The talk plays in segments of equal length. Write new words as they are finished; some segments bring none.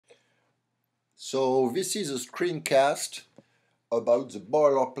So this is a screencast about the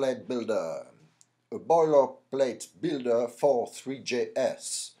Boilerplate builder. A Boilerplate builder for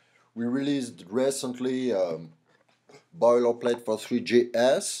Three.js. We released recently Boilerplate for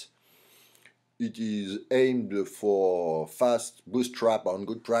Three.js. It is aimed for fast bootstrap and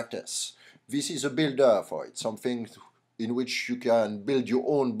good practice. This is a builder for it, something in which you can build your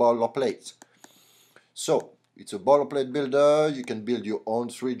own boilerplate. So, it's a boilerplate builder. You can build your own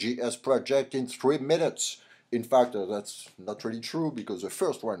Three.js project in 3 minutes. In fact, that's not really true because the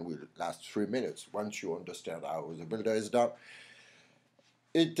first one will last 3 minutes once you understand how the builder is done.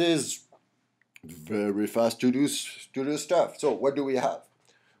 It is very fast to do stuff. So what do we have?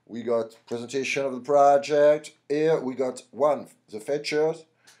 We got presentation of the project. Here we got one, the features,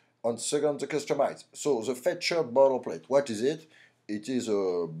 and second, the customize. So the feature boilerplate, what is it? It is a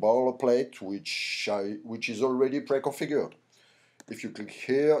boilerplate which is already pre-configured. If you click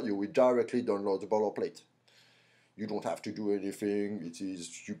here, you will directly download the boilerplate. You don't have to do anything. It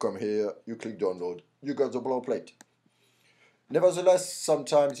is, you come here, you click download, you got the boilerplate. Nevertheless,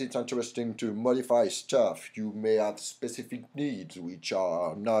 sometimes it's interesting to modify stuff. You may have specific needs which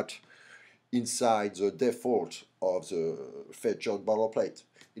are not inside the default of the featured boilerplate.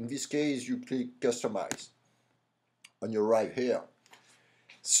 In this case, you click customize and you arrive here.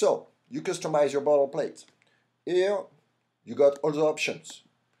 So, you customize your boilerplate. Here, you got all the options.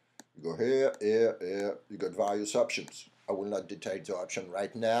 You go here, here, here, you got various options. I will not detail the option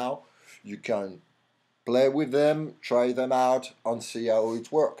right now. You can play with them, try them out, and see how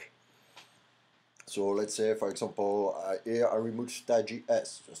it works. So let's say, for example, here I removed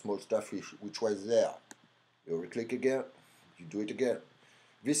Three.js, the small stuff which was there. You click again, you do it again.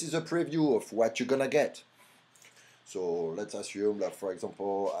 This is a preview of what you're gonna get. So let's assume that, for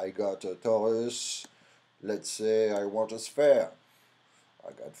example, I got a torus. Let's say I want a sphere.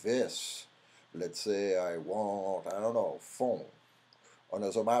 I got this. Let's say I want, I don't know, foam.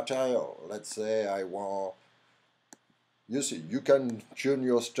 Another material. Let's say I want, you see, you can tune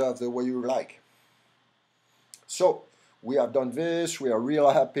your stuff the way you like. So, we have done this. We are real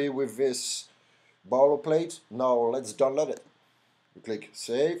happy with this boilerplate. Now let's download it. You click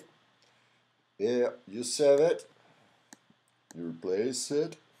save. Here you save it. You replace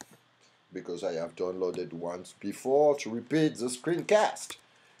it, because I have downloaded once before to repeat the screencast.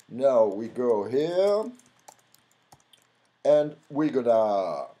 Now we go here and we're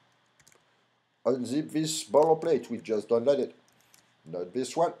gonna unzip this boilerplate we just downloaded. Not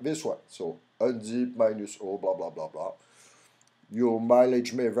this one, this one. So unzip -o blah blah blah blah. Your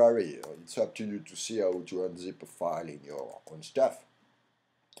mileage may vary. It's up to you to see how to unzip a file in your own stuff.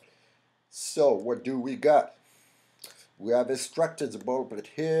 So what do we got? We have extracted the boilerplate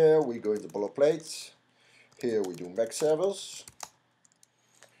here. We go in the boilerplates. Here we do make servers.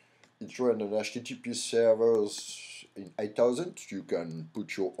 It runs on HTTP servers in 8000. You can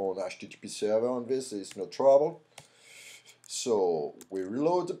put your own HTTP server on this. It's no trouble. So we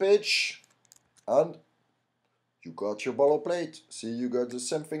reload the page, and you got your boilerplate. See, you got the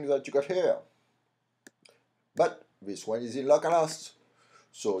same thing that you got here, but this one is in localhost.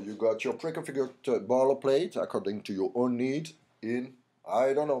 So you got your pre-configured boilerplate according to your own need in,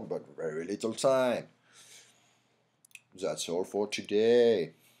 I don't know, but very little time. That's all for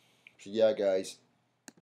today. See ya, guys.